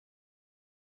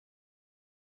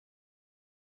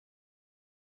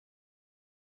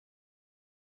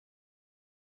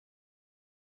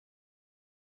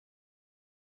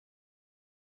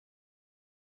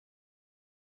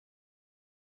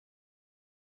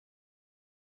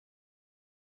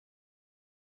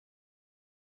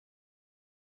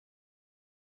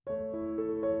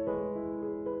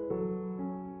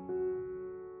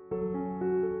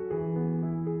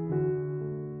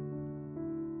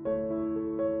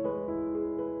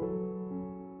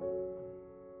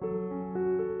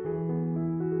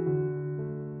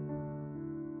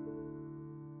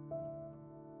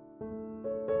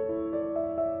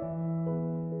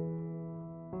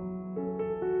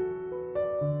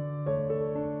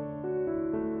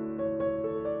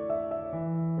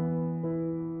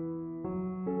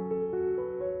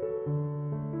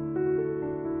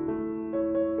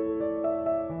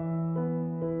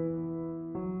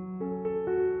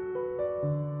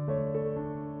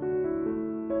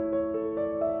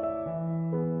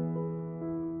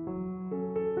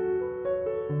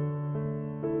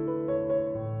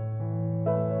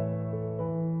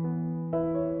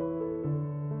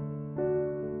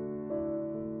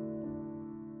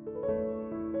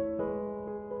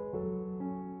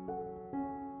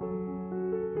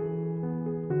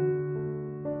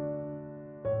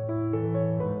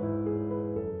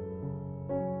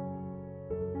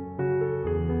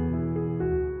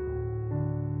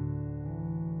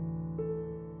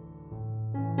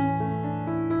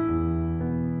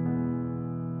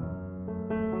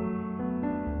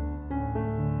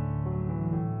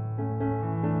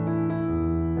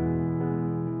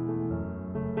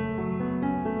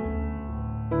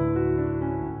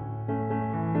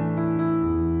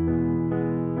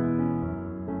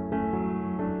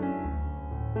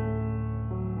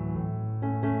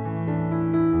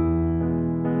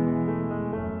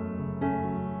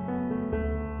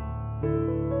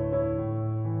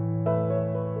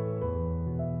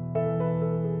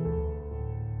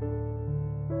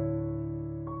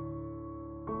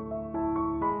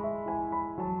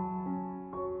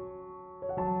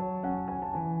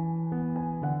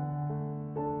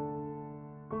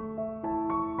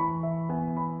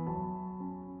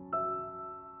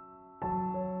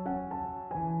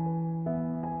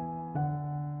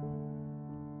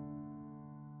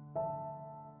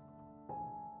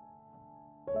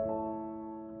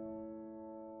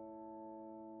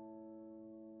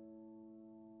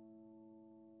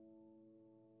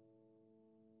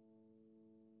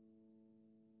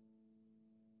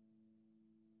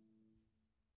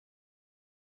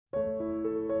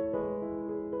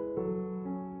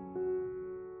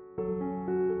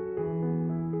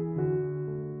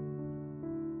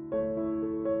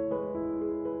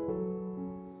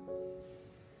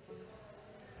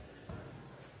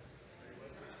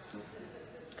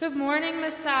Good morning,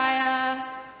 Messiah.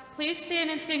 Please stand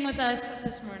and sing with us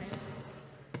this morning.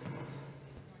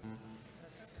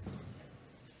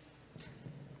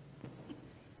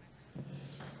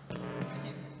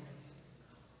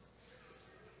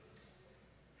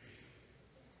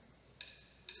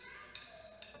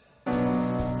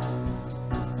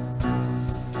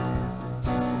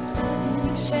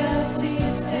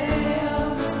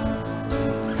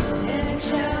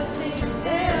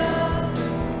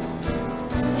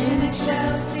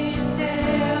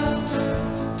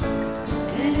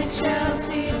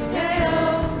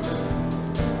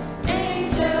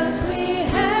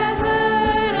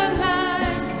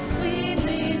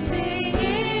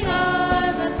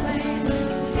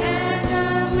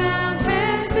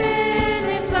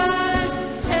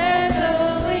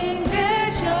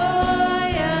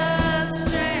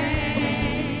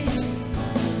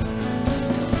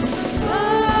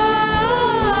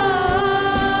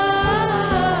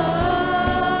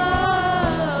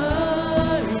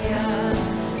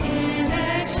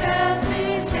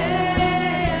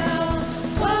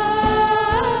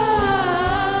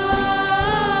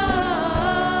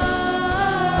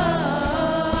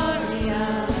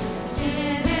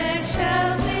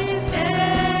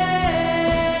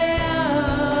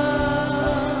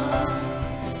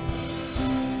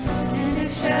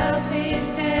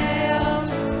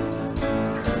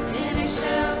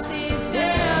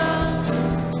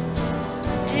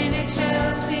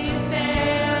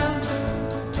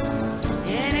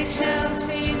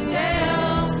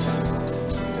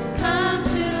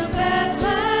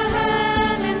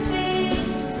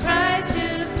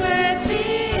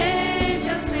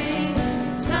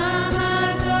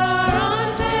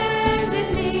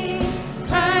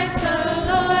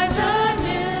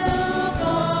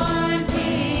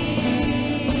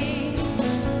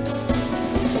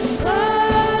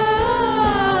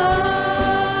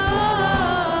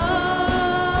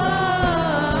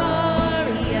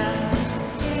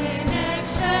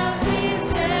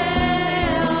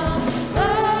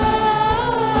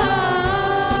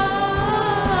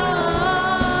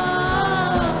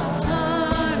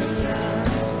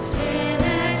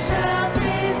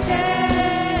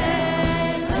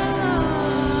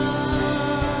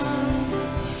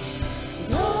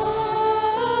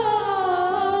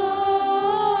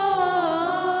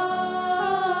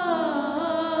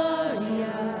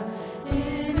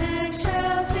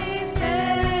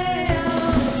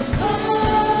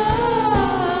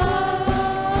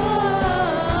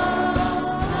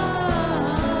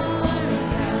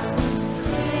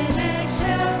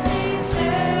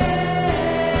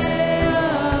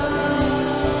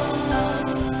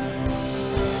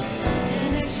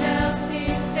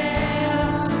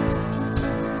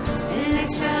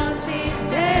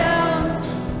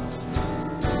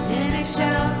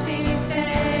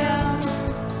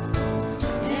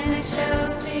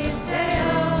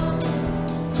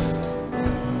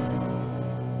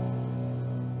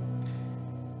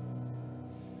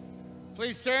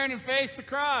 Please turn and face the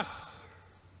cross.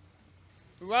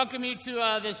 We welcome you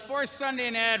to this fourth Sunday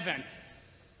in Advent,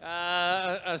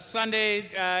 a Sunday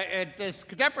at this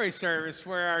contemporary service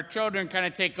where our children kind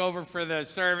of take over for the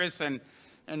service and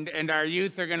our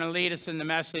youth are going to lead us in the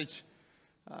message.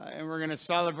 And we're going to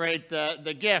celebrate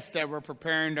the gift that we're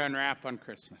preparing to unwrap on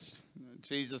Christmas,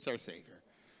 Jesus our Savior.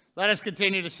 Let us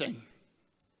continue to sing.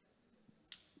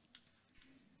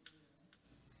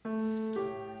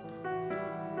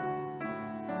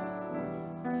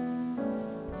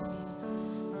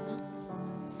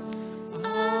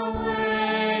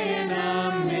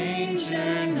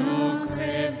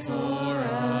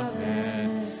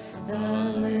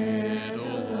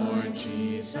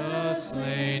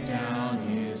 Lay down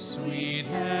his sweet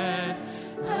head.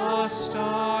 The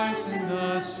stars in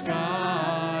the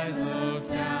sky look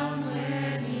down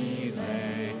where he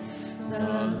lay.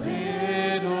 The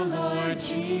little Lord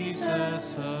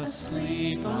Jesus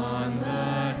asleep on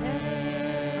the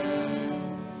hay.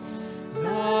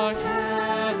 The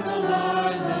cattle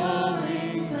are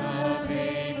lowing, the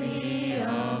baby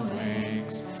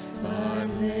awakes, but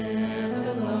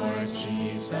little Lord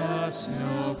Jesus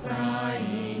no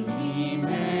crying he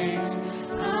makes.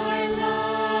 I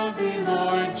love thee,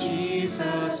 Lord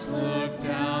Jesus, look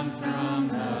down from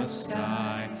the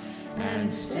sky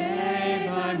and stay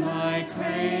by my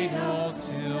cradle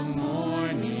till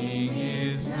morning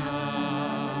is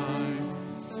nigh.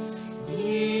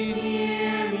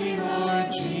 Hear me,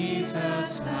 Lord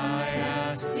Jesus, I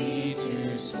ask thee to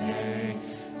stay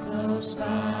close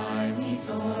by me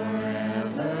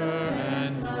forever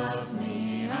and love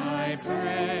me, I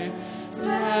pray.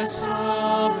 Bless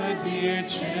all the dear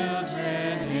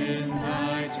children in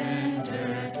thy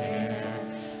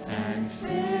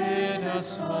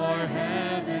us for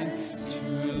heaven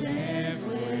to live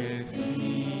with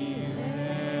thee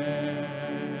there.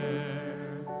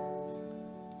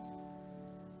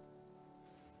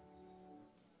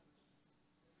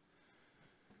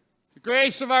 The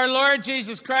grace of our Lord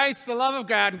Jesus Christ, the love of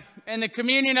God, and the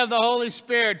communion of the Holy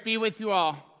Spirit be with you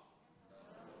all.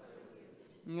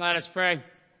 And let us pray.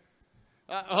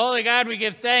 Holy God, we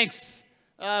give thanks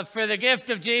for the gift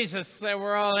of Jesus that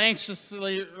we're all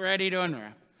anxiously ready to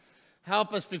unwrap.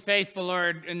 Help us be faithful,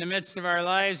 Lord, in the midst of our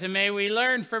lives, and may we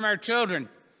learn from our children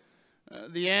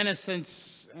the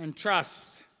innocence and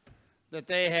trust that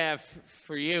they have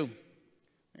for you.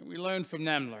 May we learn from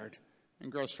them, Lord,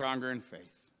 and grow stronger in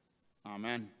faith.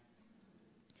 Amen.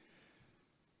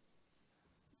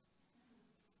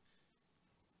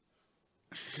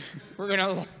 We're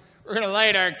gonna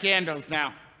light our candles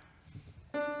now.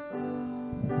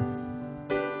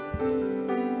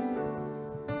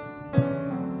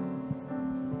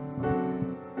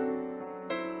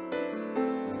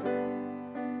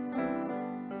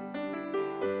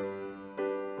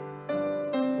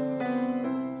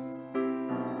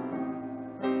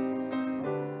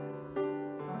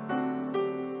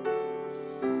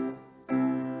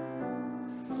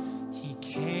 He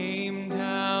came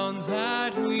down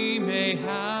that we may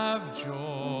have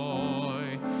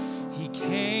joy. He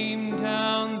came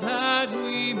down that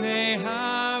we may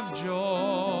have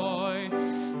joy.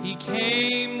 He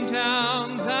came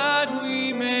down that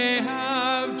we may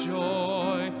have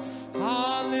joy.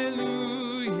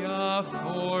 Hallelujah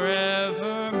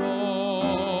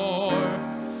forevermore.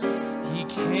 He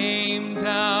came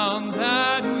down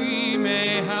that we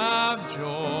may have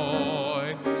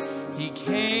joy. He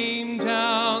came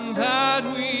down that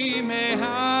we may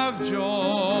have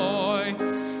joy.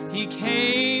 He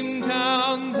came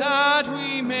down that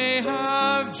we may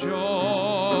have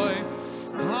joy.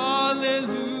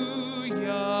 Hallelujah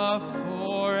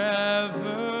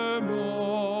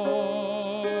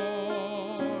forevermore.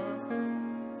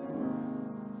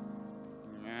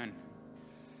 Amen.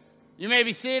 You may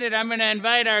be seated. I'm going to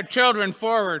invite our children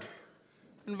forward.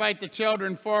 Invite the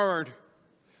children forward.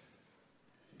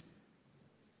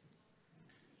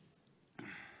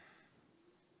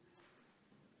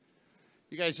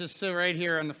 You guys just sit right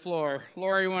here on the floor.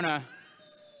 Laura, you want to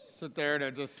sit there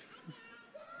to just...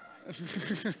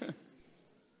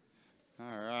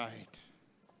 All right.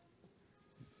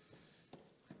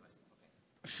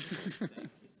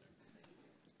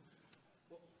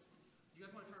 Well, do you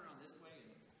guys want to turn around this way and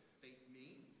face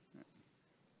me?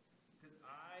 Because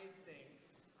I think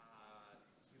it's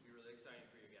going to be really exciting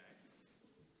for you guys.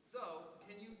 So,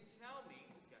 can you tell me...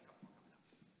 We got a couple more coming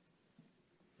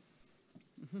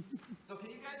up. So, can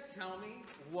you guys tell me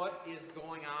what is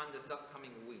going on this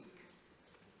upcoming week?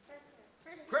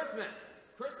 Christmas.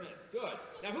 Christmas. Good.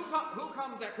 Now, who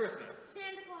comes at Christmas?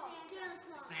 Santa Claus.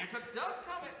 Santa does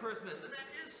come at Christmas, and that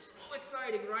is so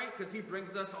exciting, right? Because he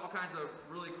brings us all kinds of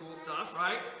really cool stuff,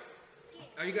 right?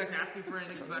 Are you guys asking for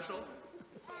anything special?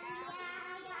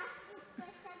 I asked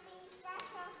for something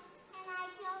special, and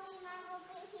I told him I will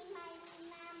bet he might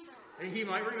remember. He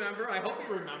might remember. I hope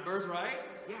he remembers, right?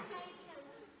 Yeah.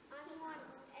 He wants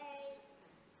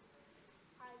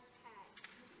an iPad.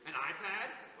 An iPad?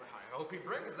 Well, I hope he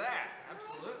brings that.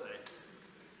 Absolutely.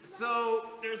 So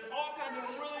there's all kinds of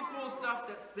really cool stuff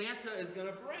that Santa is going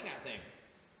to bring, I think.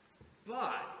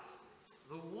 But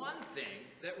the one thing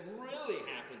that really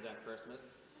happens at Christmas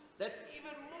that's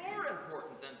even more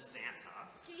important than Santa.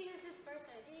 Jesus'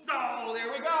 birthday. Oh,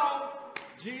 there we go.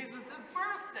 Jesus'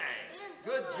 birthday.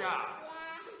 Good job.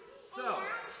 So. And our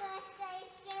birthday's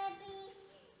gonna be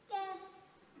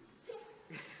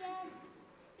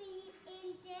in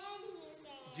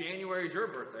January. January's your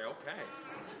birthday, okay.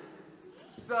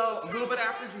 So, a little bit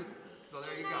after Jesus'. So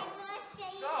there you go.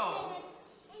 So,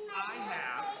 I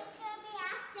have...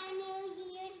 After New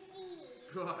Year's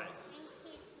Eve. Good. And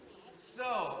Christmas.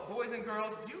 So, boys and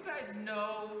girls, do you guys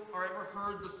know or ever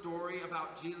heard the story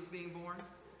about Jesus being born?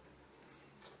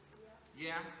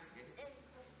 Yeah?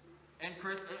 And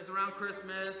it's around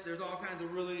Christmas. There's all kinds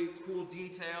of really cool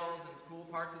details and cool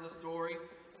parts of the story.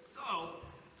 So,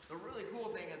 the really cool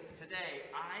thing is today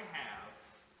I have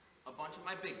a bunch of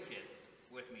my big kids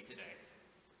with me today.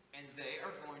 And they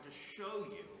are going to show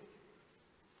you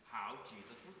how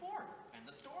Jesus was born and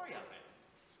the story of it.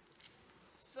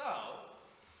 So,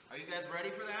 are you guys ready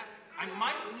for that? I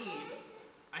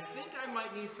think I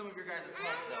might need some of your guys'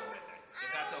 help though with it,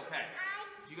 if that's okay.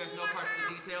 Do you guys know parts of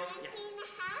the details? Yes.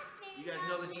 You guys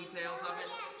know the details of it?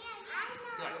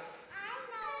 Good.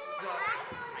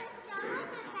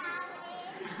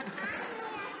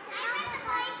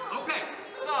 Okay,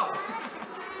 so,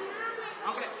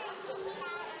 okay.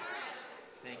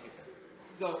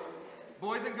 So,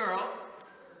 boys and girls,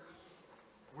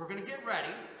 we're gonna get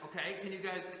ready, okay? Can you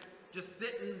guys just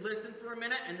sit and listen for a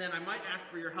minute, and then I might ask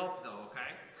for your help though,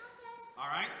 okay? All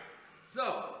right?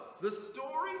 So, the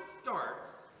story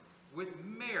starts with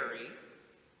Mary,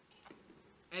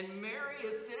 and Mary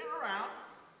is sitting around,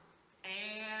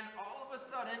 and all of a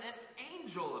sudden an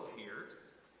angel appears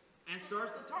and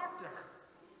starts to talk to her.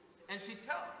 And she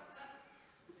tells,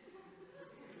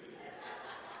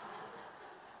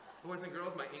 boys and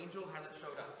girls, my angel hasn't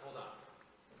showed up. Hold on.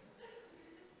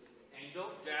 Angel?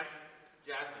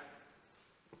 Jasmine.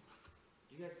 Do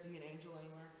you guys see an angel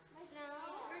anywhere? No.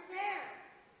 Right there.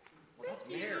 Well, that's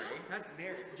Mary. That's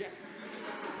Mary.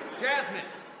 Jasmine.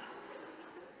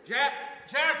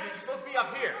 Jasmine, you're supposed to be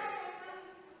up here.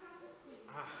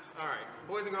 All right.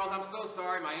 Boys and girls, I'm so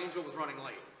sorry. My angel was running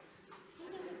late.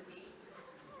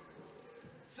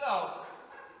 So,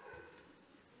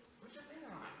 put your thing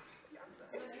on.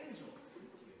 You're an angel.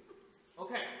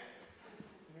 Okay.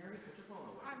 Mary, put your phone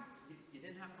away. You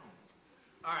didn't have phones.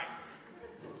 All right.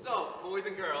 So, boys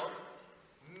and girls,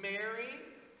 Mary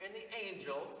and the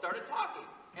angel started talking.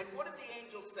 And what did the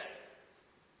angel say?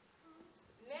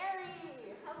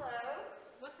 Mary, hello.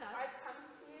 What's up? I've come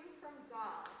to you from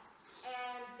God.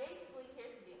 And basically,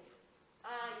 here's the deal.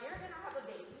 You're going to have a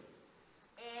baby.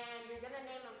 And you're going to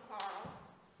name him Carl.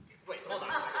 Wait, hold on.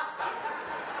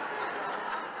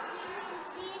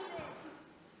 Jesus.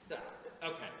 Stop.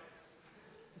 Okay.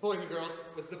 Boys and girls,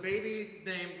 was the baby's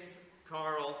name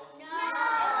Carl? No, it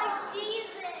was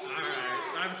Jesus. All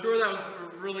right. I'm sure that was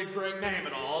a really great name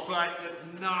and all, but it's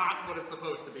not what it's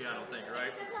supposed to be, I don't think,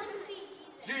 right? It's supposed to be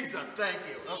Jesus. Jesus, thank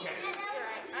you. Okay. You're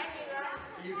right. I knew that.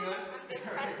 Are you good? This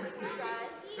All right. test with you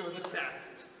guys. It was a test.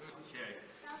 Okay.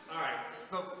 All right.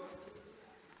 So,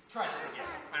 try this again.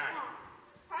 All right.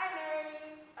 Hi,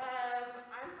 Mary.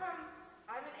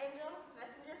 I'm an angel,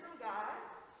 messenger from God.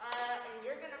 And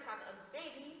you're going to have a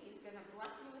baby. He's going to bless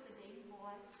you with a baby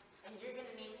boy. And you're going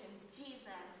to name him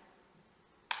Jesus.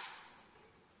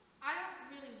 I don't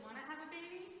really want to have a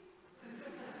baby.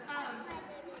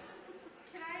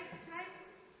 Can I?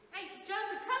 Hey,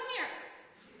 Joseph, come here.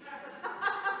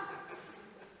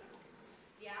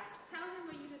 Yeah, tell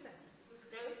him what you just said.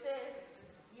 Joseph,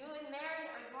 you and Mary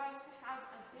are going to have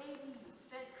a baby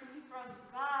sent to you from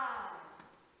God.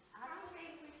 I don't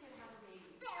think we should have a baby.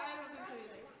 I don't think so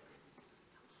either.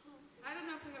 I don't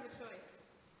know if we have a choice.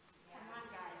 Come on,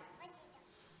 guys.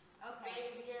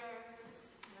 Savior,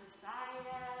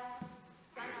 Messiah,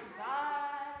 Son of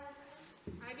God.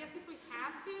 I guess if we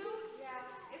have to, Yes,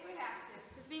 if we have to.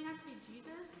 his name has to be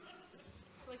Jesus.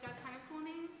 So like that's kind of a cool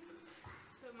name.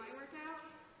 So it might work out.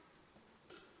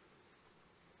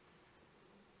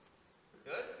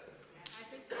 Good? I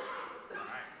think so. All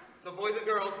right. So, boys and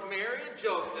girls, Mary and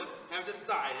Joseph have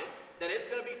decided that it's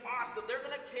going to be awesome. They're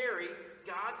going to carry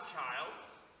God's child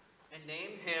and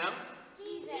name him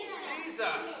Jesus.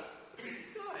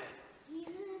 Good.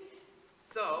 Jesus.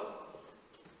 So,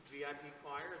 VIP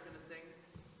choir is going to sing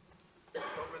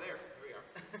over there. Here we are.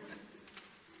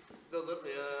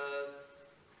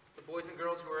 The boys and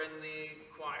girls who are in the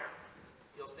choir,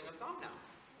 you'll sing a song now.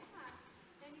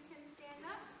 Then you can stand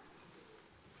up.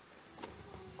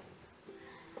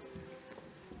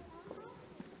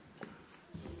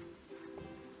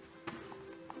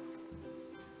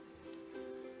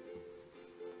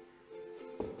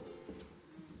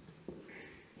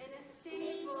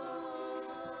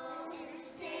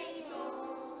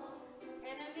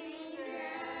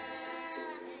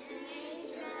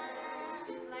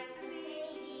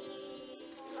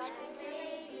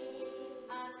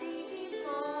 Baby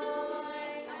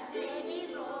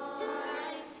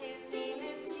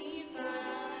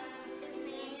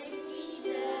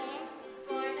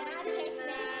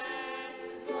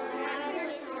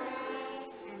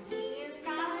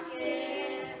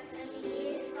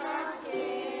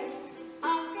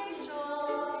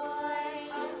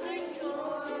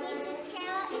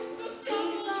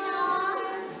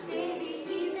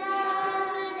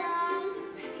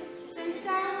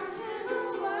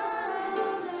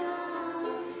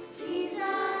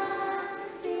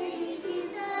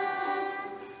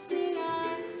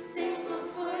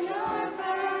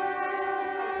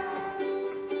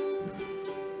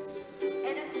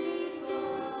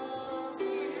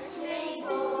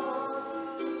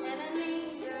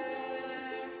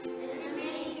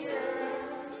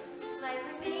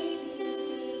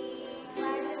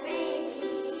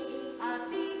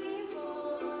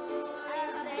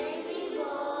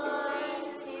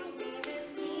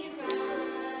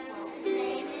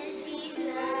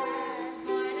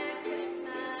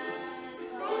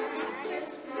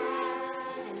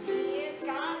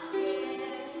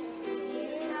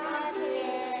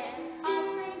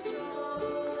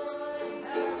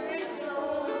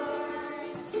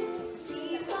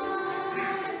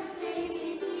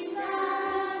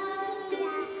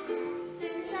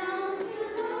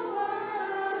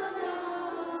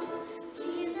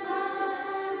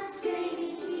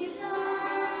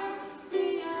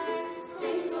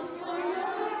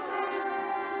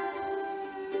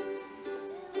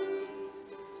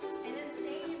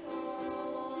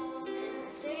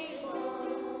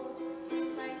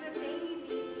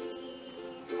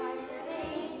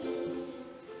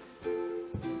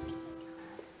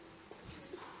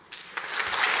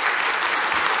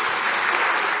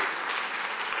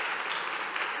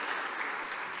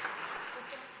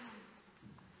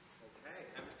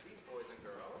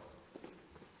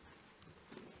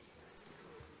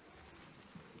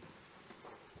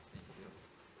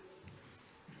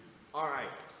All right,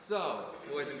 so,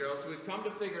 boys and girls, so we've come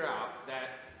to figure out that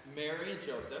Mary and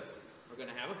Joseph are going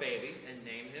to have a baby and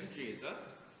name him Jesus.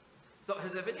 So,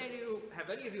 have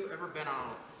any of you ever been on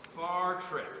a far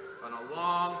trip, on a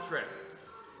long trip?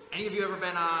 Any of you ever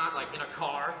been on, like, in a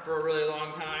car for a really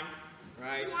long time?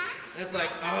 Right? Yeah. And it's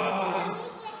like, oh,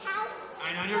 House.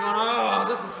 I know, you're going, oh,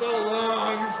 this is so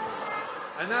long.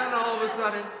 And then all of a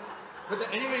sudden,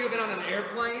 anybody been on an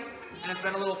airplane and it's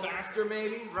been a little faster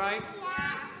maybe, right?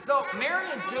 Yeah. So Mary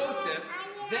and Joseph,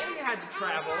 they had to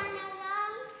travel. On a long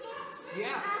trip.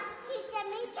 Yeah. To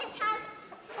Jamaica's house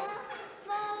for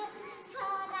the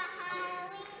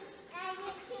Halloween. And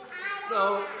to Ida's So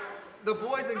house. the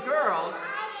boys and girls. Ida's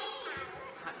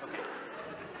Okay.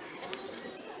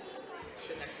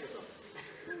 Sit next to yourself.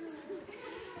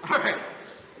 All right.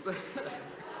 So,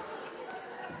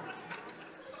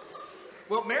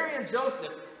 well, Mary and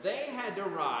Joseph, they had to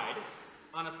ride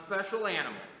on a special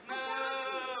animal.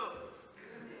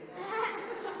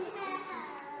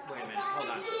 Wait a minute, hold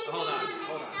on.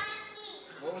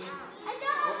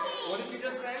 What did you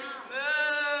just say?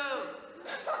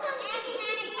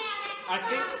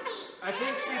 I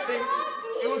think she thinks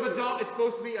it was a donkey. It's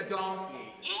supposed to be a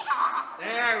donkey.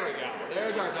 There we go.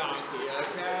 There's our donkey,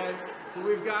 okay? So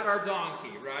we've got our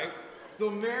donkey, right? So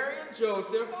Mary and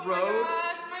Joseph rode.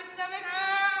 My stomach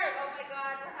hurts! Oh my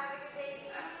god, we're having a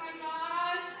baby. Oh my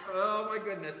gosh! Oh my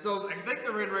goodness. So I think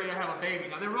they're ready to have a baby.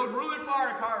 Now they rode really far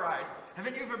in a car ride.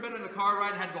 Haven't you ever been in a car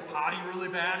ride and had to go potty really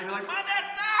bad? And you're like, Mom, Dad,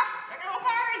 stop! I gotta go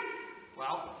potty!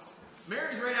 Well,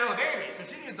 Mary's ready to have a baby, so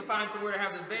she needs to find somewhere to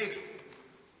have this baby.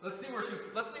 Let's see where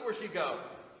she goes.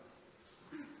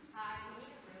 Hi, we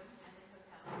need a room at this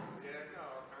hotel. Yeah, they've got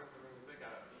all kinds of rooms. They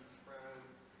got a beachfront,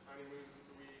 honeymoon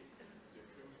suite,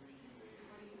 jacuzzi, you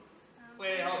name it.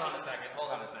 Wait, hold on a second. Oh,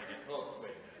 wait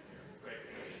a minute here. Wait a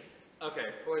second.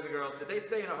 Okay, boys and girls, did they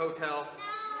stay in a hotel?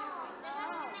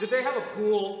 No. Did they have a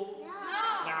pool?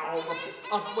 No.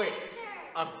 No. Wait,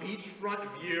 a beachfront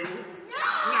view? No.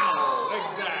 No,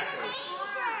 exactly.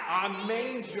 A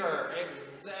manger,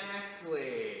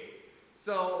 exactly.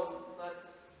 So, let's...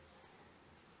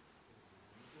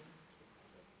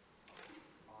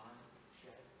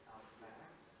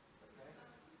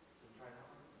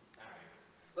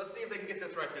 Let's see if they can get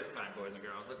this right this time, boys and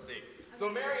girls. Let's see. So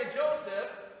Mary and Joseph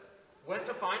went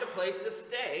to find a place to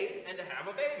stay and to have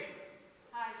a baby.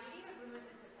 Hi, do you need a room at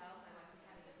this hotel? My wife is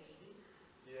having a baby.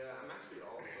 Yeah, I'm actually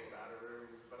also out of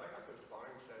rooms, but I got this barn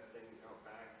shed thing out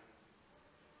back.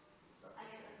 I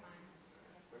guess that's mine.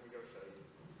 Let me go show you.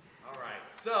 All right,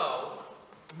 so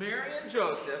Mary and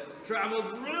Joseph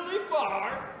traveled really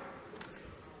far,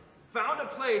 found a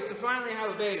place to finally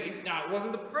have a baby. Now, it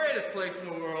wasn't the greatest place in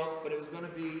the world, but it was going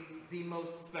to be the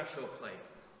most special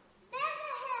place.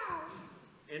 Bethlehem.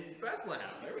 In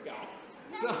Bethlehem, there we go.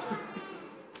 So,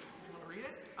 you want to read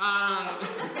it?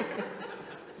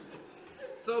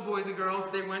 So, boys and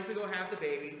girls, they went to go have the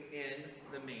baby in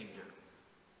the manger.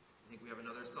 I think we have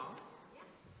another song.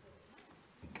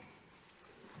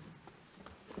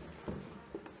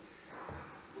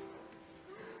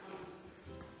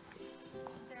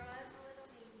 There was a little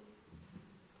baby.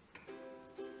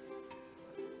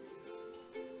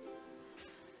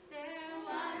 There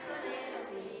was a little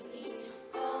baby,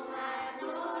 oh my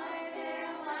Lord,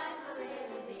 there was a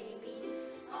little baby,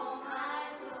 oh my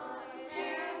Lord,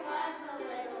 there was a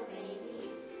little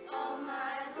baby, oh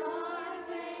my Lord,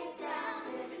 way down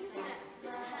in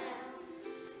Bethlehem.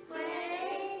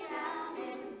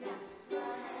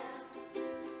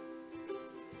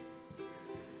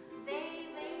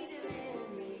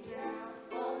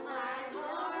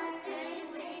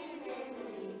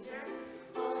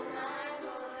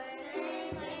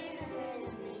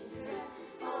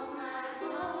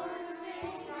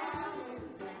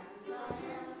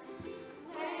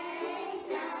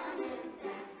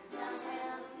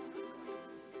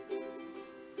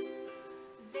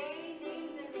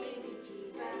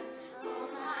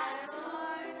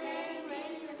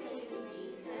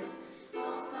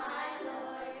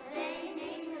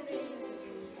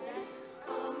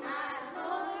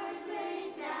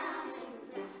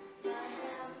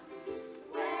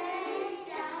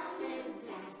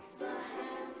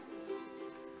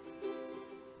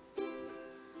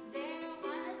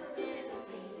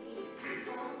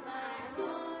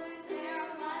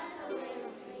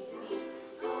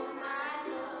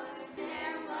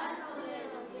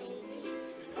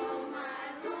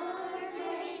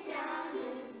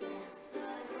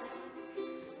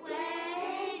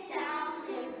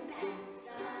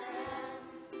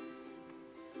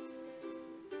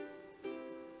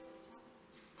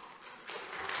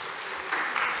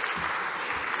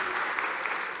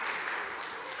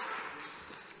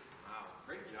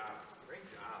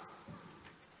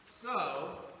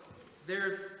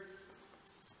 there's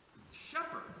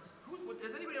shepherds.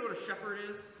 Does anybody know what a shepherd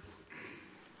is?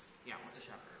 Yeah, what's a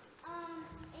shepherd?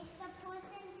 It's the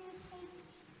person who takes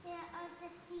care of the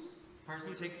sheep. Person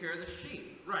who takes care of the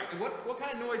sheep. Right. And what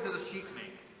kind of noise does a sheep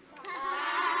make?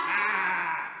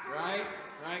 Right?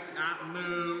 Right? Not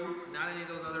moo, not any of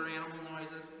those other animal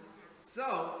noises.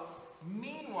 So,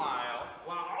 meanwhile,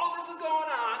 while all this is going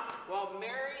on, while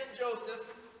Mary and Joseph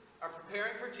are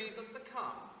preparing for Jesus to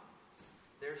come,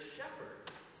 there's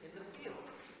shepherds in the field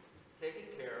taking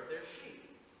care of their sheep.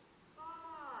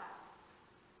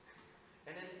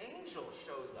 And an angel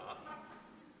shows up.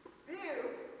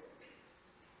 Boo!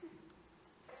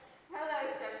 Hello,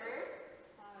 shepherd.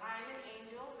 I'm an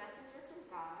angel, messenger from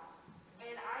God,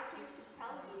 and I came to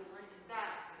tell you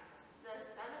that the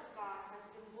Son of God has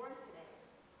been born today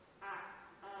at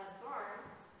a barn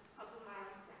a couple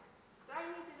miles down. So I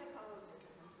need you to come over with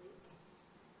him, please.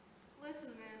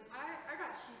 Listen, man, I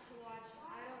got sheep to watch.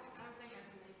 I don't think I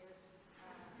can make it.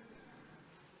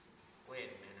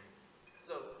 Wait a minute.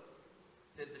 So,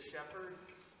 did the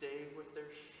shepherds stay with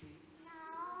their sheep?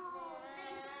 No.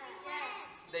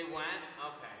 They went?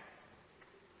 Okay.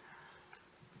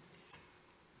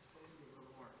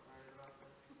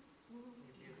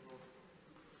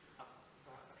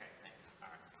 Okay, thanks. All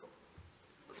right, cool.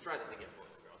 Let's try this again, boys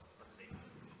and girls. Let's see.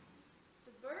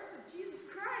 The birth of Jesus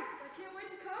Christ. I can't wait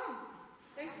to come.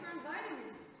 Thanks for inviting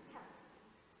me.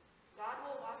 God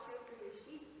will watch over your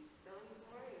sheep. Don't even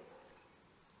worry about it.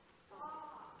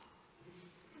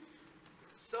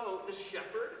 So the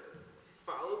shepherd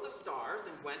followed the stars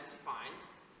and went to find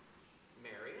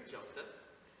Mary and Joseph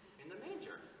in the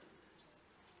manger.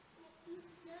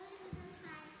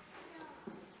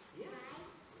 Yes.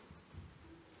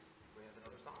 We have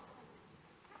another song.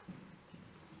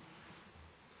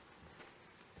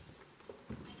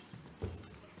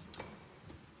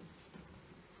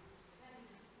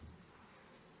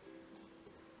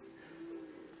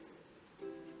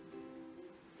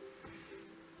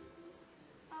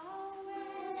 Away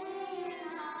in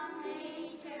a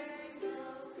manger, no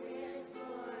crib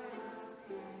for a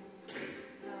bed.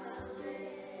 The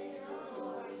little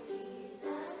boy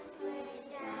Jesus laid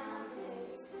down his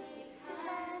sweet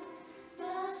head.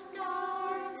 The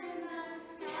stars in the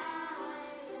sky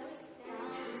looked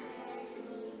down where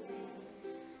he lay.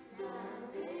 The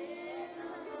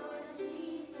little Lord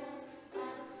Jesus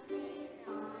asleep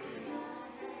on the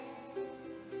hay.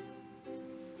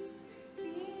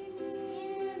 Be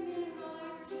near me,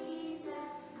 Lord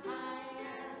Jesus, I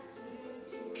ask you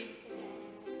to stay.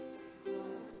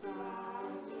 Close by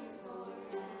me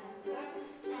forever,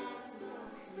 and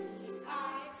of me I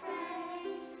pray.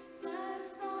 Bless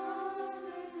all of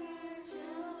your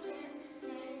children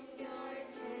in your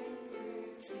tender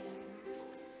care,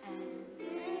 and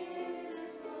bid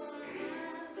us, Lord,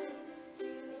 heaven to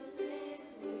live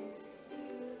with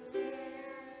you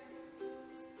there.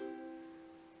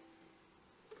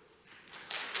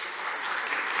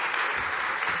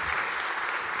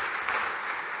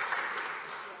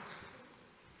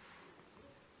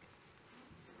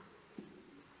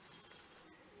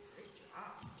 Great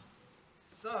job.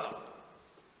 So,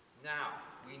 now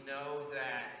we know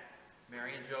that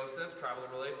Mary and Joseph traveled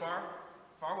really far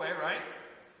away, right?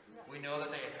 We know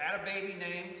that they had a baby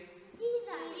named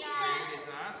Jesus.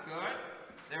 Good.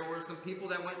 There were some people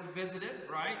that went and visited,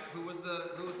 right? Who was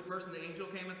the person the angel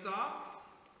came and saw?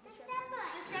 The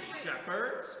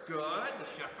shepherds. Good. The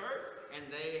shepherd.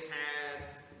 And they had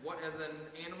what as an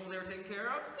animal they were taking care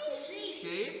of?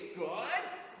 Sheep. Good.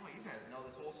 Oh, you guys know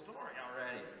this whole story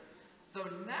already. So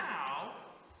now,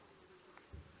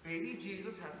 baby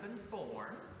Jesus has been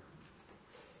born,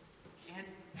 and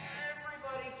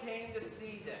everybody came to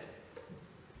see them.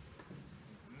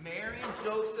 Mary and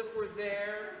Joseph were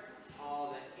there.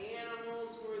 All the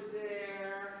animals were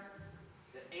there.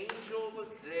 The angel was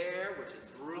there, which is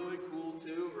really cool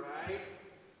too, right?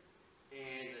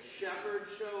 And the shepherd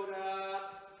showed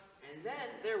up. And then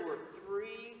there were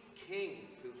 3 kings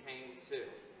who came too.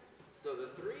 So the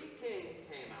 3 kings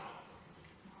came out.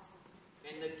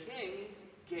 And the kings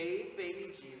gave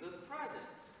baby Jesus presents.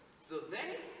 So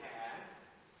they had...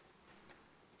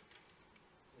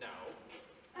 No.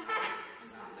 Not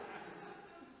that.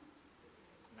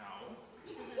 No.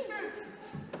 Okay.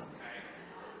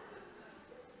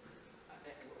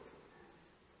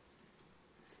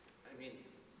 I mean,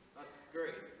 that's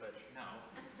great, but no.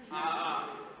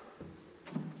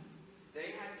 They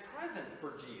had presents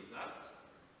for Jesus.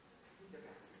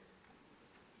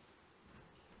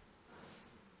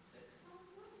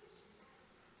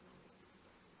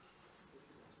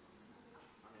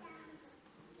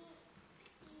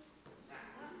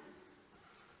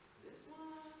 This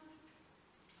one.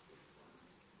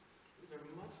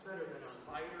 better than a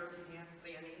lighter, Aunt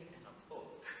Sandy, and a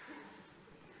book.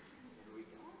 Here we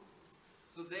go.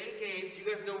 So they gave, do you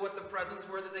guys know what the presents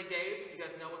were that they gave? Do you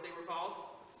guys know what they were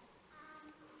called?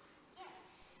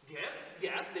 Gifts?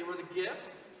 Yes, they were the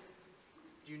gifts.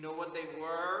 Do you know what they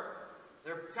were?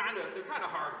 They're kind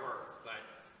of hard words, but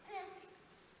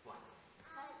what?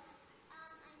 I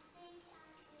think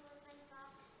it was like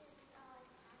boxes of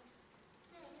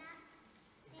peanuts.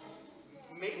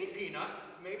 Maybe peanuts,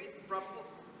 maybe, probably,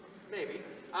 maybe.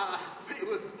 But it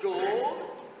was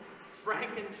gold,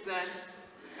 frankincense,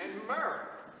 and myrrh.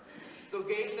 So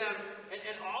gave them,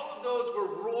 and all of those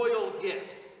were royal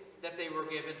gifts that they were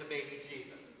given to baby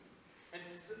Jesus. And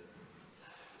so,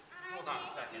 hold on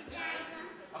a second.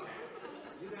 Okay.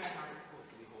 You guys aren't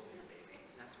supposed to be holding your baby.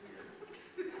 That's weird.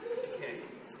 Okay,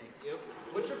 thank you.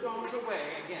 Put your phones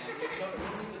away again. You don't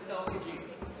need to selfie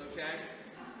Jesus, okay?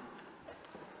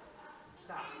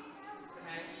 Stop.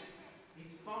 Okay?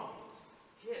 These phones.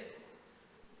 Kids.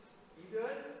 You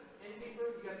good?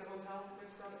 Innkeeper? You got the hotel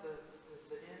fixed up?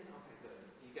 The inn? Okay, good.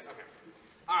 You get, okay.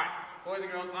 Alright, boys and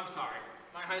girls, I'm sorry.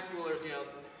 My high schoolers, you know,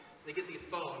 they get these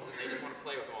phones and they just want to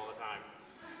play with them all the time.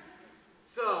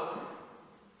 So,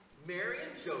 Mary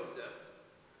and Joseph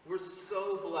were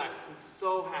so blessed and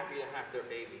so happy to have their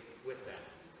baby with them.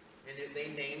 And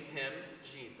they named him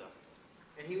Jesus.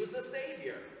 And he was the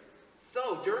Savior.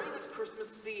 So, during this Christmas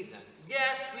season,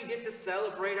 yes, we get to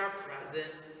celebrate our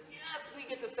presents. Yes, we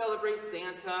get to celebrate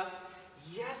Santa.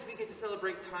 Yes, we get to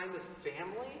celebrate time with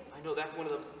family. I know that's one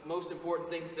of the most important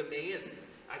things to me is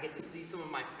I get to see some of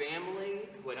my family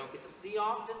who I don't get to see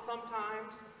often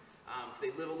sometimes because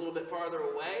they live a little bit farther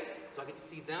away. So I get to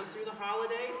see them through the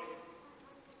holidays.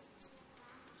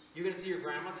 You're going to see your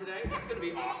grandma today? That's going to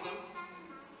be awesome.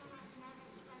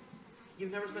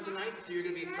 You've never spent the night, so you're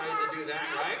going to be excited to do that,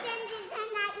 right?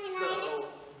 So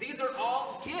these are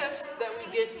all gifts that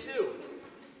we get too.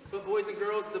 But boys and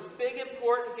girls, the big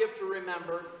important gift to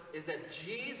remember is that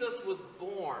Jesus was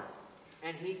born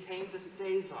and he came to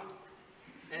save us.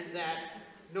 And that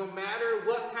no matter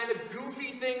what kind of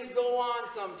goofy things go on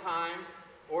sometimes,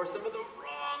 or some of the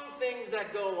wrong things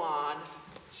that go on,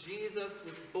 Jesus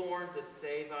was born to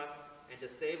save us and to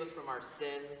save us from our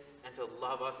sins and to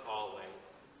love us always.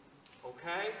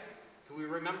 Okay? Can we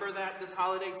remember that this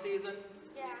holiday season?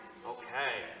 Yeah.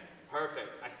 Okay, perfect.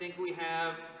 I think we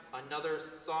have another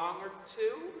song or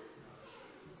two.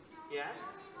 Yes?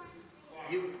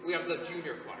 We have the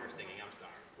junior choir singing, I'm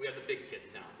sorry. We have the big kids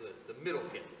now, the middle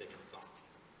kids singing the song.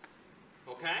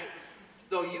 Okay?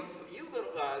 So you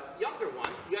little younger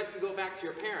ones, you guys can go back to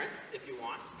your parents if you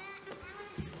want.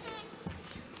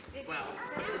 Well,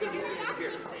 we're going to be standing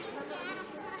here to sing.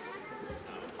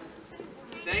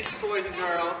 Thank you, boys and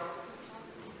girls.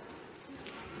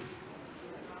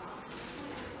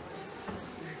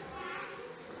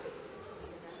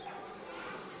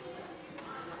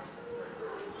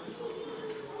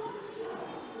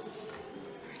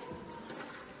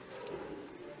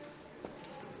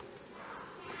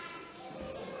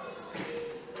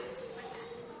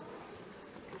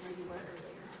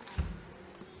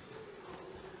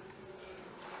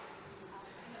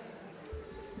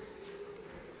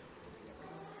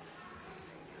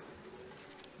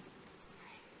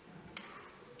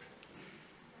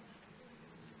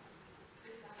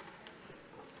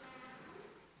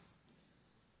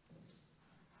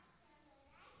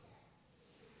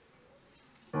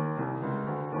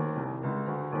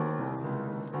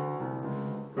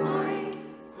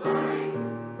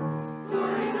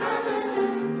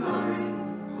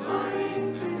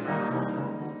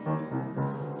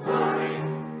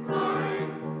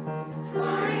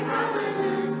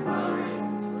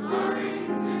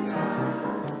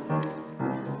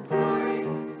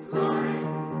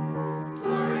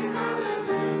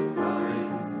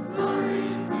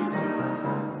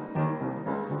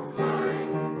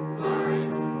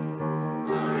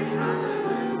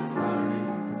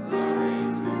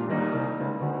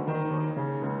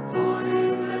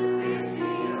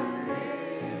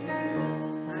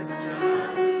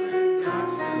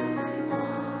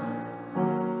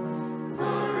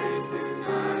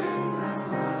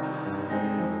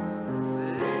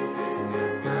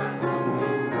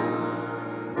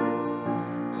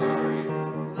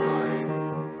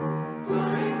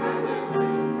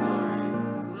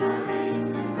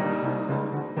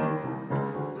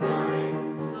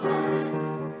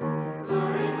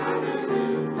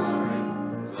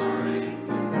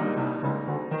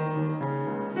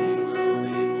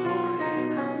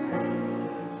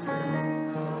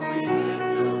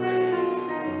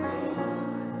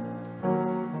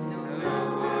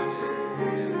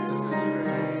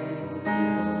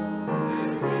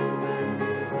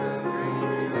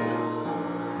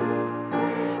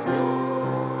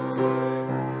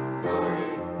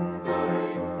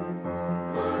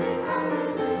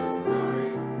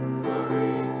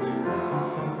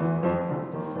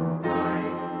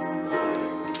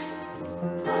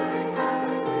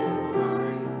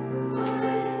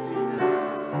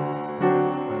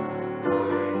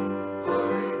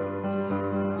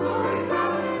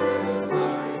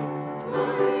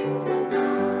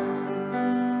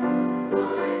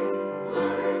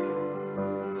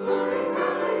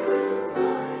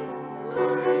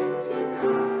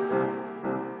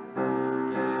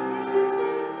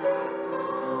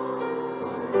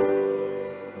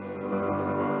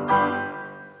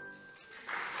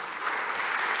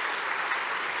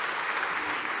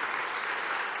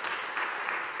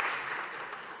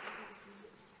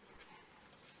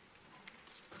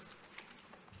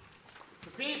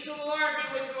 peace of the Lord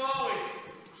be with you always.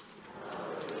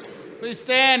 Please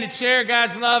stand and share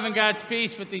God's love and God's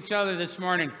peace with each other this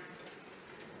morning.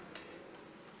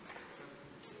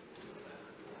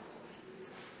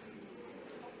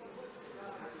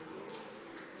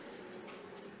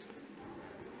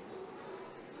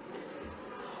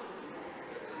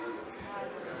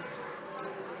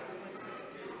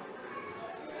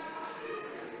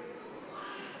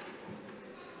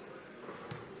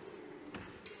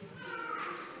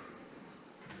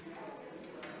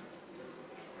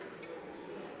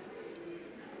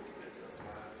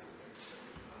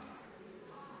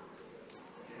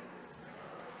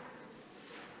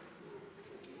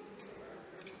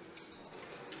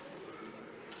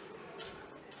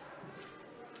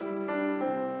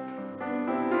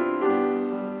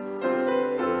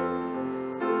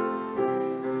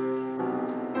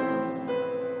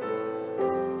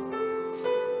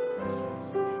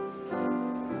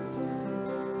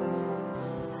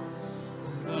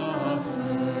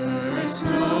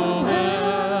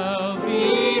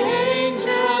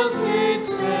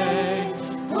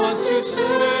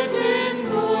 Certain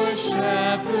poor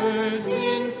shepherds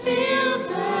in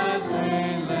fields as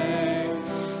they lay,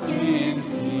 in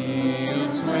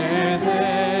fields where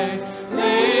they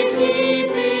lay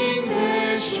keeping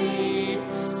their sheep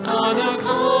on a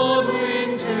cold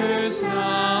winter's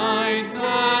night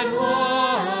that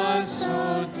was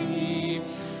so deep.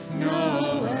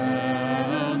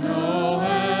 Noel,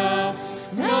 Noel,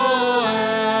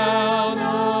 Noel,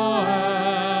 Noel,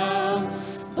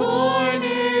 born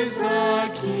is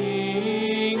the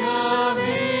King of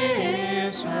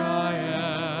Israel.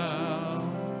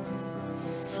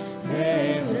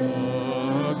 They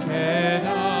looked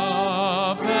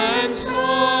up and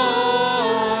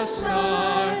saw a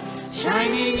star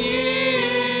shining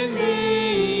in the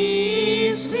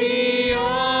east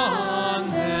beyond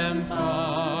them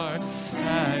far,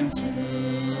 and to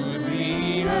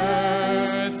the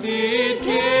earth it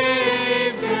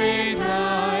gave great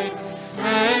light,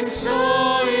 and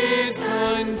so it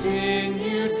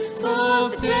continued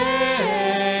both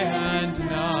day and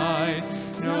night.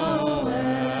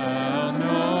 Noel,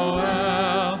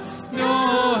 Noel,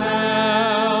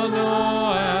 Noel,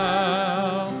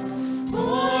 Noel,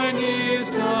 born is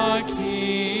the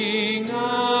King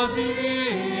of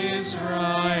Israel.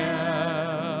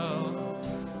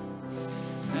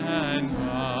 And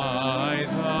by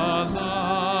the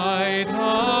light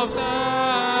of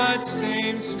that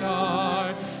same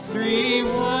star, 3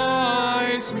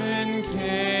 wise men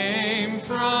came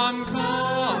from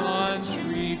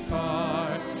country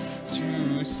far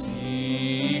to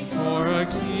seek for a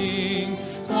king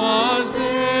was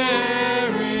their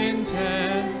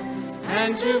intent,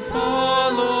 and to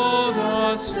follow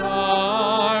the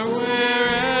star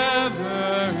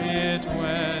wherever it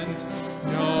went.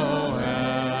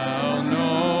 Noel,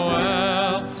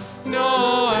 Noel,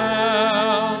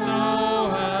 Noel,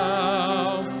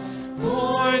 Noel,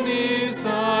 born is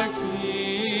the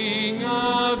King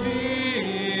of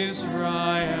Israel.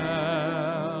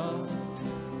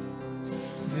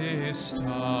 This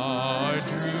star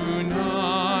drew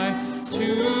nigh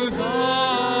to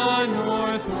the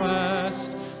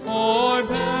northwest, o'er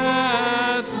Bethlehem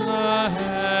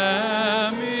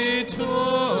it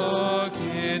took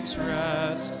its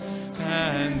rest,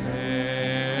 and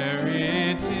there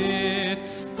it did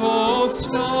both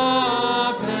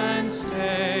stop and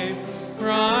stay,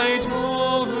 right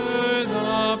over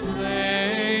the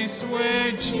place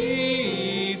where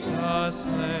Jesus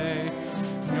lay.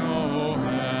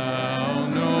 Noel,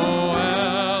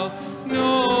 Noel,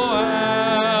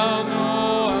 Noel,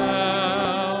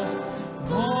 Noel,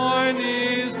 born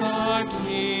is the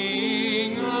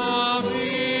King of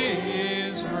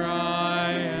Israel.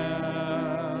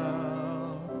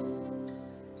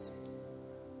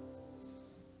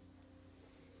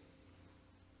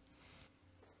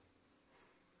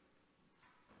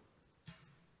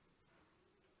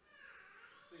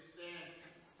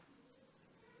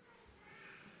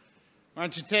 Why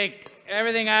don't you take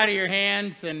everything out of your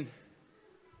hands and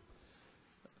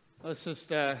let's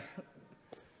just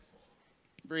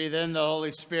breathe in the Holy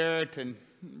Spirit and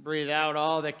breathe out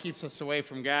all that keeps us away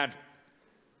from God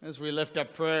as we lift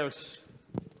up prayers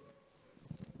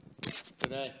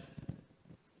today.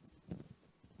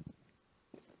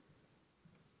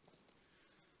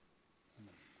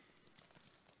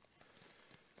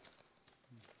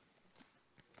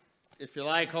 If you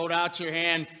like, hold out your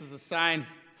hands as a sign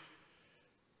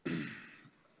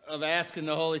of asking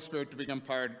the Holy Spirit to become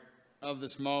part of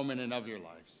this moment and of your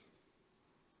lives.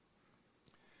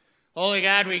 Holy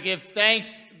God, we give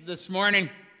thanks this morning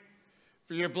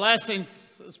for your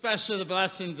blessings, especially the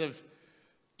blessings of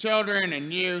children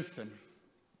and youth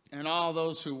and all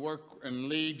those who work and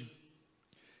lead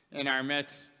in our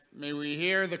midst. May we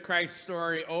hear the Christ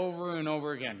story over and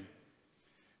over again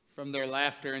from their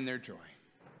laughter and their joy.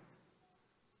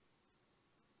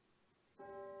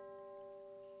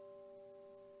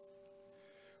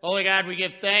 Holy God, we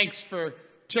give thanks for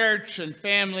church and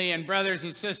family and brothers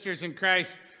and sisters in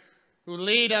Christ who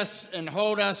lead us and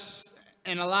hold us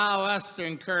and allow us to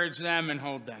encourage them and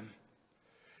hold them.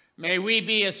 May we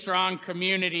be a strong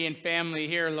community and family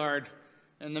here, Lord,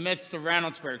 in the midst of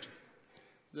Reynoldsburg,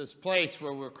 this place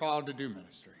where we're called to do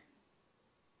ministry.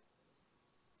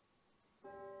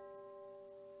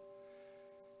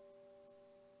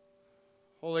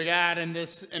 Holy God, in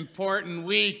this important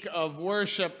week of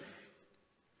worship,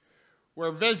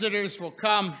 where visitors will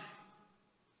come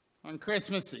on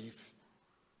Christmas Eve,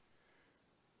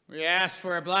 we ask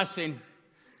for a blessing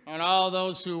on all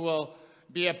those who will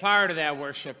be a part of that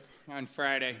worship on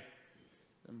Friday.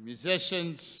 The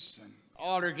musicians, and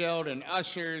altar guild, and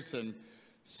ushers, and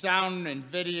sound and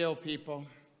video people,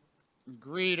 and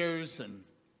greeters, and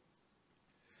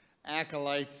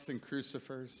acolytes and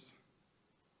crucifers,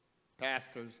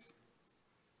 pastors.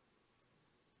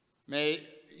 May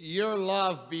your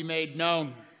love be made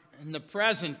known in the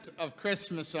present of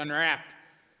Christmas unwrapped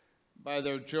by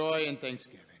their joy and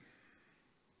thanksgiving.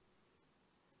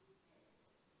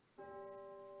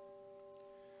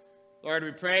 Lord,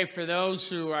 we pray for those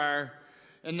who are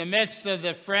in the midst of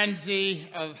the frenzy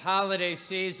of holiday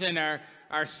season, are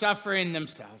suffering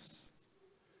themselves.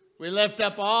 We lift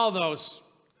up all those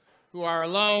who are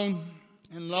alone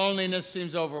and loneliness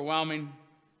seems overwhelming.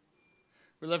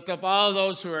 We lift up all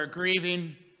those who are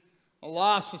grieving a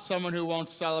loss of someone who won't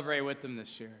celebrate with them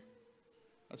this year,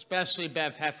 especially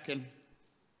Bev Hefkin.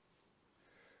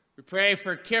 We pray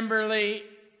for Kimberly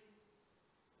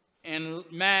and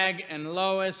Meg and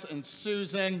Lois and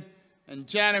Susan and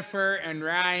Jennifer and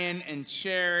Ryan and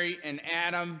Sherry and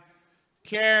Adam,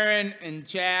 Karen and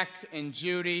Jack and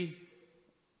Judy,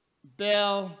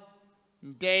 Bill,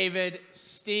 David,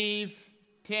 Steve,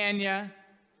 Tanya,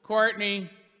 Courtney,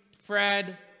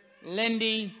 Fred,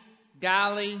 Lindy,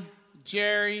 Dolly,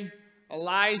 Jerry,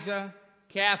 Eliza,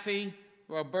 Kathy,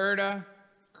 Roberta,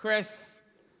 Chris,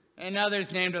 and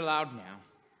others named aloud now.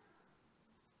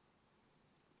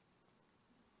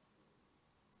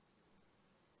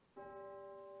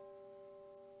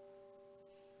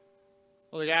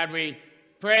 Holy God, we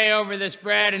pray over this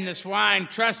bread and this wine,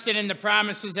 trusting in the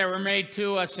promises that were made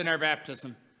to us in our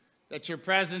baptism, that your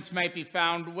presence might be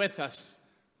found with us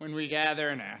when we gather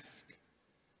and ask.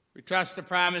 We trust the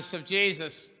promise of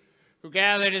Jesus, who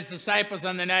gathered his disciples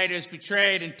on the night he was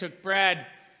betrayed and took bread,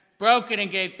 broke it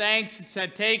and gave thanks and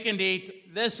said, "Take and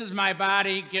eat. This is my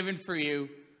body given for you.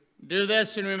 Do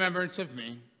this in remembrance of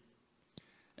me."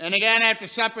 And again after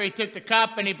supper he took the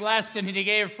cup and he blessed it and he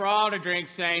gave it for all to drink,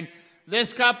 saying,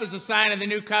 "This cup is a sign of the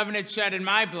new covenant shed in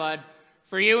my blood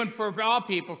for you and for all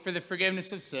people for the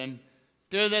forgiveness of sin.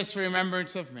 Do this in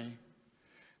remembrance of me."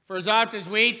 For as often as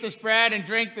we eat this bread and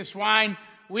drink this wine,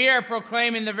 we are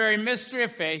proclaiming the very mystery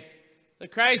of faith,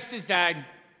 that Christ has died,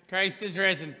 Christ is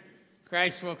risen,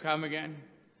 Christ will come again.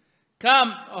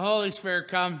 Come, O Holy Spirit,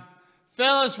 come.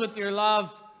 Fill us with your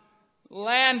love.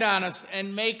 Land on us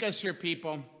and make us your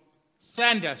people.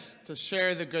 Send us to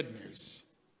share the good news.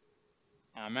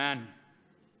 Amen.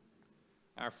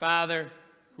 Our Father,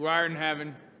 who art in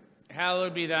heaven,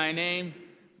 hallowed be thy name.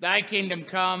 Thy kingdom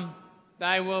come,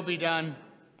 thy will be done,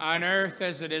 on earth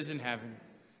as it is in heaven.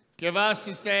 Give us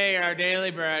this day our daily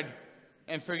bread,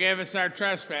 and forgive us our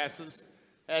trespasses,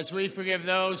 as we forgive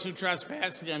those who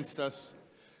trespass against us.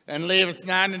 And leave us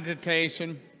not into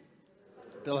temptation,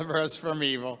 deliver us from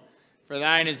evil. For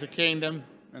thine is the kingdom,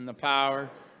 and the power,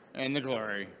 and the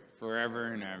glory,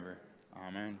 forever and ever.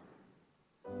 Amen.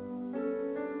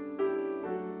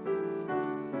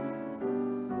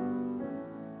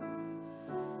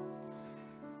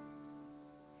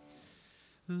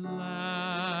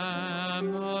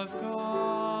 Lamb of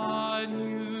God,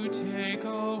 you take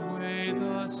away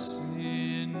the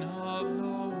sin of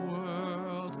the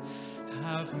world.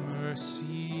 Have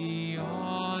mercy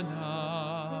on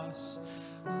us.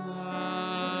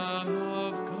 Lamb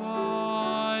of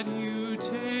God, you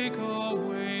take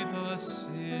away the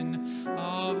sin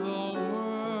of the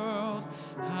world.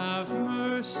 Have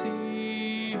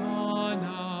mercy on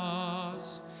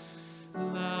us.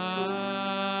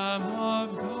 Lamb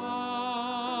of God,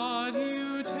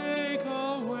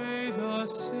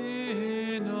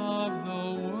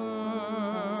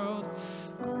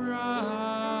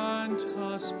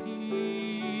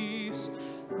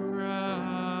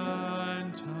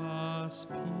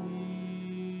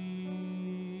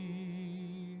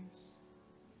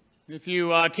 If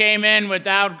you came in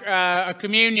without a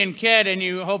communion kit and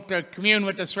you hope to commune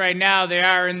with us right now, they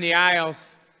are in the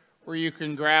aisles where you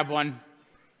can grab one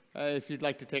if you'd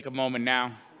like to take a moment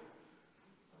now.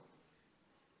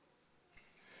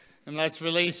 And let's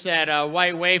release that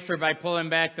white wafer by pulling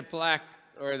back the plaque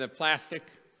or the plastic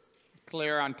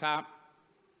clear on top.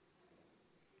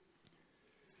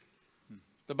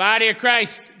 The body of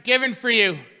Christ given for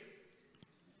you.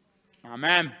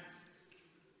 Amen.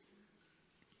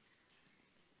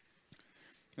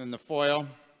 And the foil.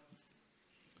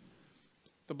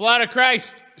 The blood of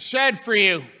Christ shed for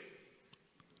you.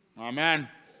 Amen.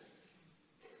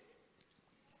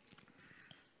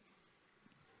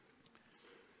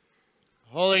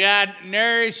 Holy God,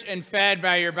 nourished and fed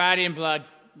by your body and blood,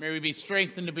 may we be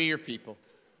strengthened to be your people,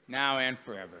 now and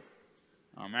forever.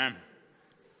 Amen.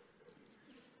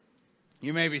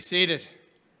 You may be seated.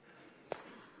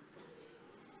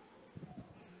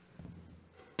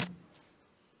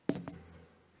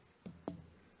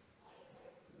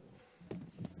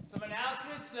 Some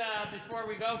announcements before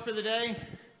we go for the day.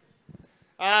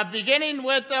 Beginning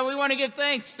with, we want to give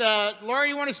thanks. Lori,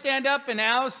 you want to stand up? And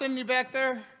Allison, you back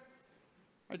there?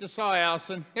 I just saw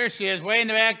Allison. There she is, way in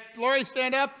the back. Lori,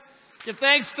 stand up. Give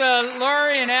thanks to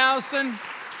Lori and Allison.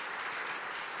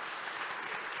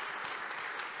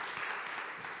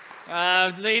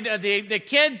 The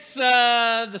kids,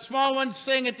 the small ones,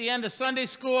 sing at the end of Sunday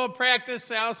school practice.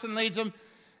 Allison leads them.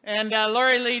 And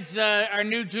Lori leads our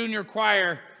new junior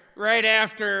choir right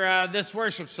after this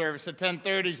worship service at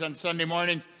 10:30 on Sunday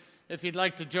mornings. If you'd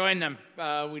like to join them,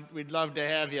 we'd love to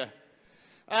have you.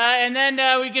 And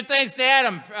then we give thanks to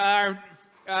Adam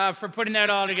for putting that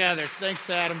all together. Thanks,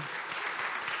 Adam.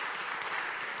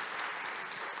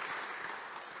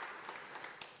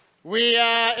 We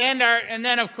and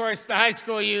then of course the high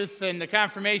school youth and the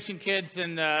confirmation kids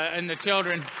and the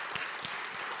children.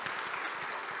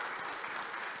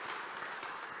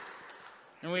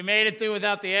 And we made it through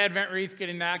without the Advent wreath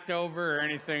getting knocked over or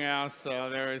anything else.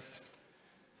 So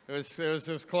it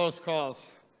was close calls.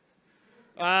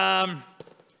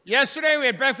 Yesterday we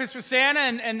had breakfast with Santa,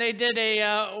 and they did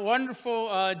a wonderful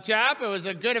job. It was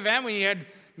a good event. We had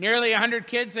nearly 100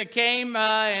 kids that came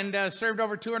and served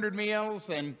over 200 meals,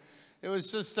 and it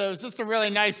was just a really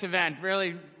nice event.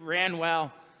 Really ran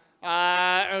well.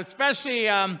 Especially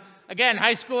again,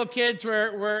 high school kids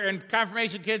and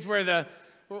confirmation kids were the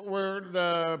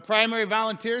primary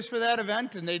volunteers for that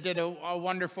event, and they did a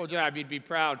wonderful job. You'd be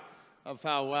proud of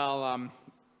how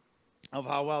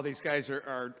well these guys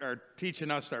are teaching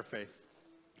us our faith.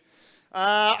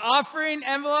 Offering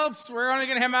envelopes, we're only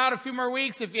going to have them out a few more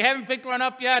weeks. If you haven't picked one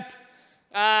up yet,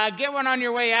 get one on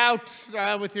your way out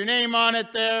with your name on it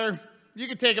there. You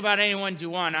can take about any ones you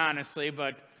want, honestly,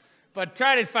 but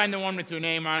try to find the one with your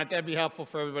name on it. That'd be helpful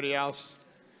for everybody else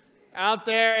out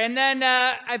there. And then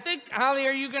I think, Holly,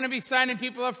 are you going to be signing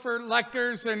people up for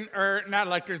lectors or not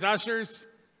lectors, ushers?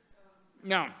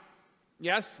 No.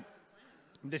 Yes?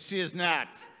 She is not.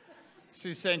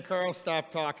 She's saying, Carl,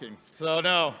 stop talking. So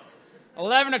no.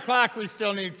 11 o'clock, we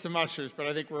still need some ushers, but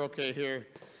I think we're okay here.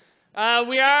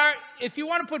 If you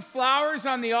want to put flowers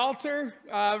on the altar,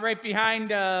 right behind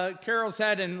Carol's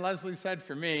head and Leslie's head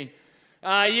for me,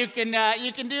 you can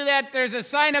do that. There's a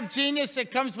sign-up genius that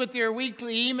comes with your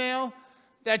weekly email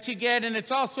that you get, and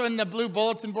it's also in the blue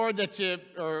bulletin board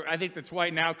or I think that's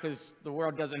white now because the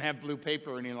world doesn't have blue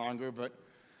paper any longer, but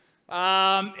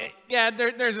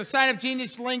there's a Sign Up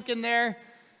Genius link in there.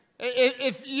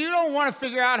 If you don't want to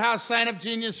figure out how Sign Up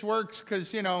Genius works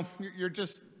because,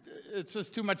 it's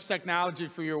just too much technology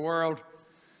for your world,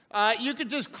 you could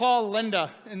just call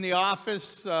Linda in the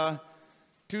office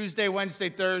Tuesday, Wednesday,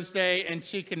 Thursday, and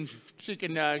she can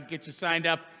get you signed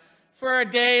up for a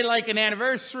day like an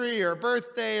anniversary or a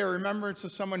birthday or remembrance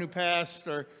of someone who passed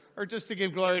or just to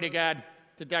give glory to God,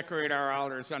 to decorate our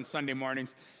altars on Sunday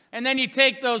mornings. And then you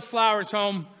take those flowers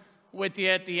home with you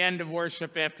at the end of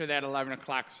worship after that 11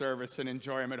 o'clock service and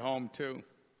enjoy them at home too.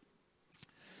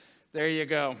 There you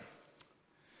go.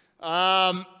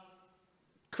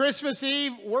 Christmas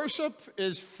Eve worship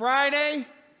is Friday,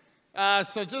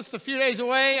 so just a few days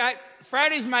away.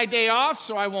 Friday's my day off,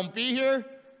 so I won't be here,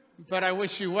 but I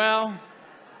wish you well.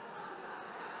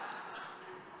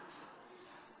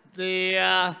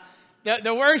 The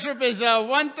worship is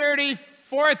 1:30,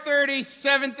 4:30,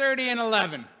 7:30, and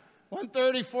 11.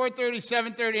 1:30, 4:30,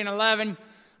 7:30, and 11.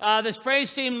 This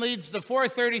praise team leads the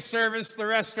 4:30 service. The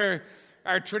rest are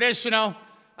traditional.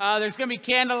 There's going to be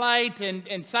candlelight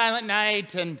and silent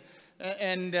night and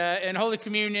Holy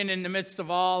Communion in the midst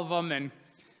of all of them. And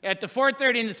at the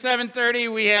 4:30 and the 7:30,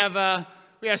 we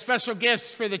have special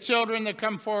gifts for the children that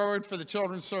come forward for the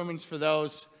children's sermons for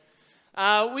those.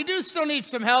 We do still need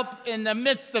some help in the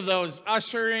midst of those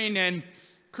ushering and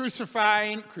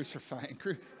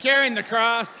carrying the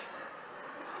cross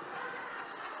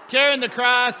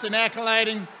and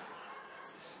acolyting.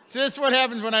 So this is what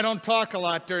happens when I don't talk a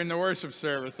lot during the worship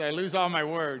service. I lose all my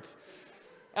words.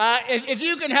 If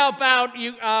you can help out,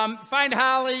 you find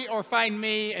Holly or find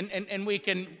me, and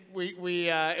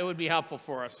it would be helpful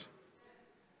for us.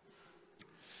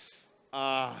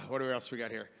 What else we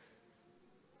got here?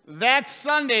 That's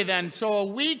Sunday then. So a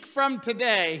week from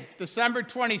today, December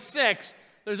 26th,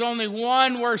 there's only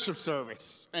one worship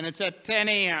service, and it's at 10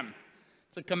 a.m.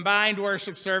 It's a combined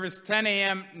worship service, 10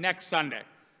 a.m. next Sunday.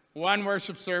 One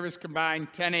worship service combined,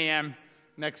 10 a.m.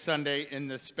 next Sunday in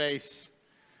this space.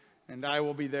 And I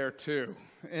will be there too.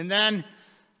 And then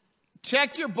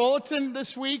check your bulletin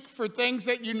this week for things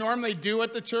that you normally do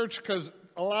at the church, because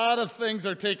a lot of things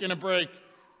are taking a break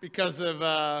because of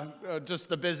just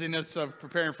the busyness of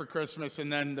preparing for Christmas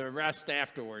and then the rest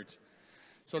afterwards.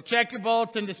 So check your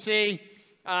bulletin to see.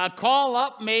 Call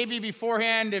up maybe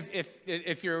beforehand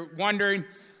if you're wondering.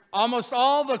 Almost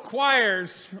all the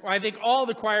choirs, I think all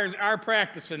the choirs are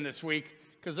practicing this week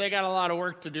because they got a lot of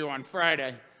work to do on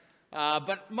Friday.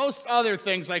 But most other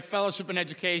things like fellowship and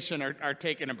education are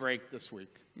taking a break this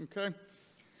week. Okay?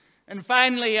 And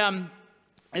finally,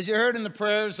 as you heard in the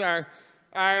prayers, our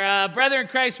brother in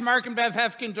Christ, Mark and Bev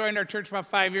Hefkin, joined our church about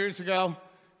 5 years ago.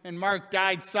 And Mark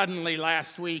died suddenly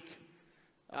last week,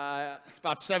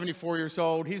 about 74 years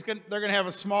old. They're going to have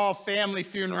a small family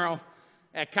funeral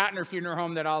at Cotner Funeral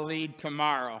Home that I'll lead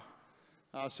tomorrow.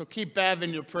 So keep Bev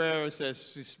in your prayers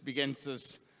as she begins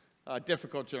this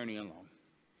difficult journey alone.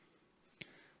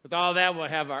 With all that, we'll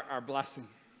have our blessing.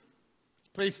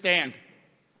 Please stand.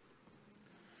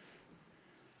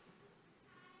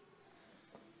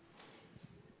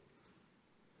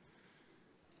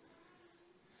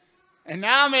 And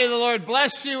now may the Lord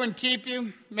bless you and keep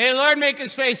you. May the Lord make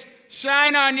his face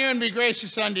shine on you and be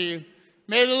gracious unto you.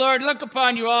 May the Lord look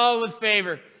upon you all with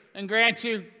favor and grant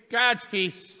you God's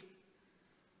peace.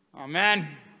 Amen.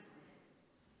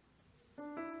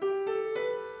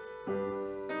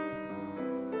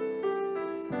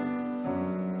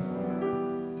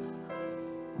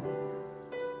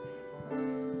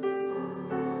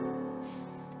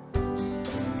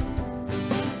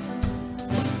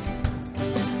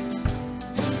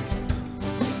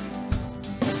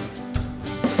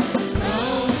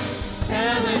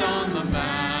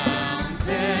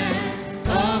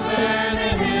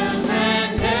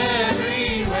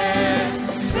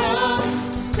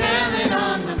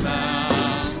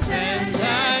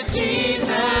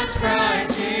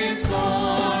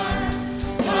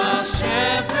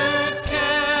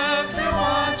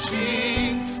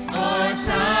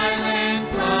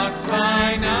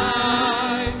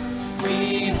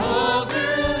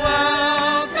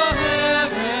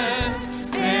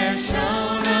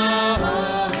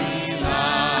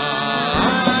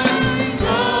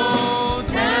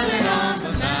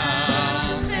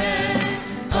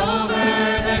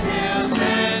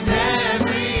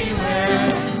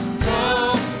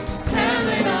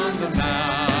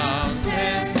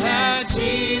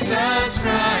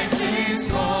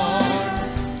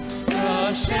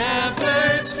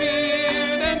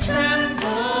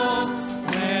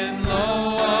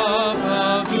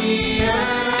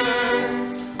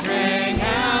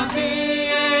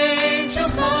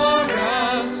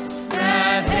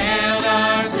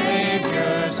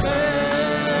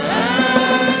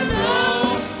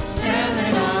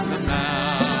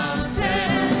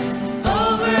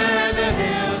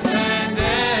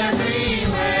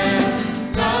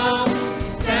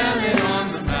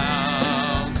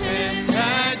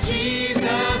 Jesus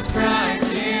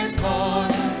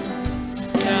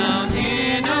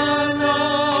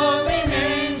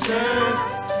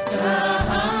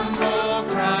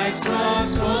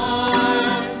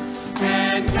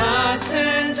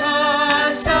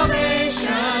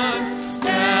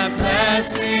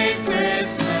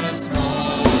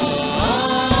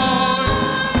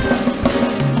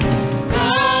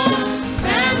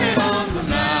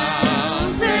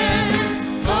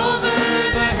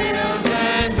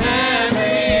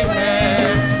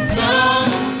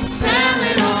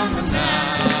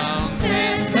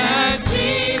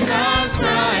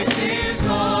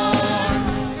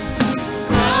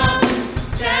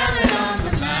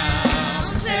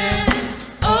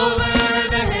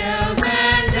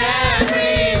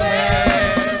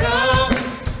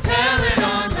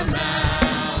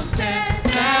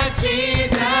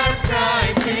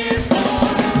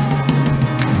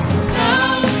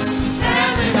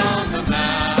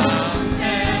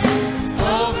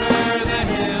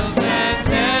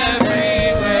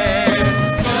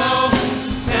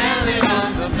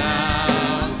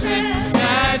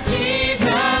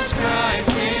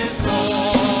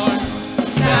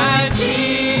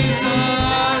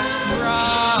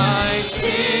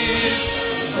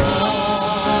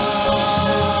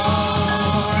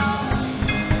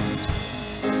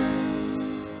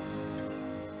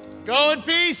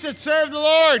priests that serve the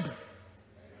Lord.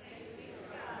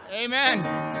 Amen.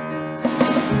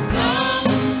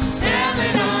 Tell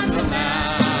it on the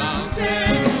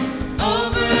mountain,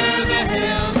 over the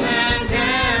hills and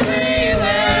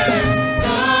everywhere.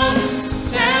 Go,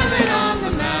 tell it on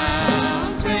the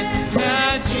mountain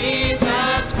that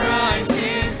Jesus Christ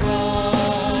is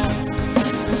born.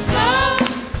 Go,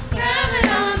 tell it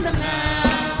on the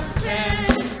mountain,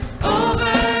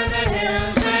 over the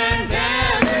hills and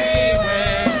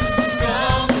everywhere.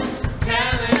 Go,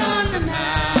 tell it on the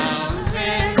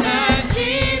mountain that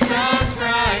Jesus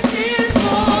Christ is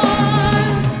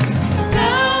born.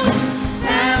 Go,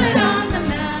 tell it on the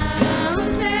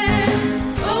mountain,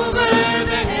 over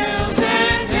the hills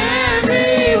and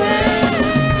everywhere.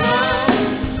 Go,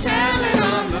 tell it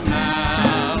on the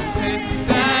mountain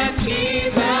that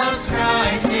Jesus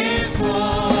Christ is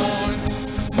born.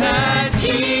 That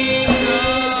Jesus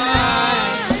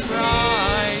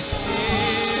Christ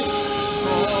is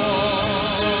born.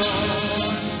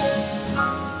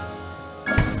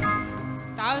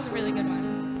 That was a really good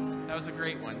one. That was a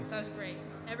great one. That was great.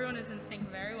 Everyone is in sync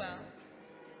very well.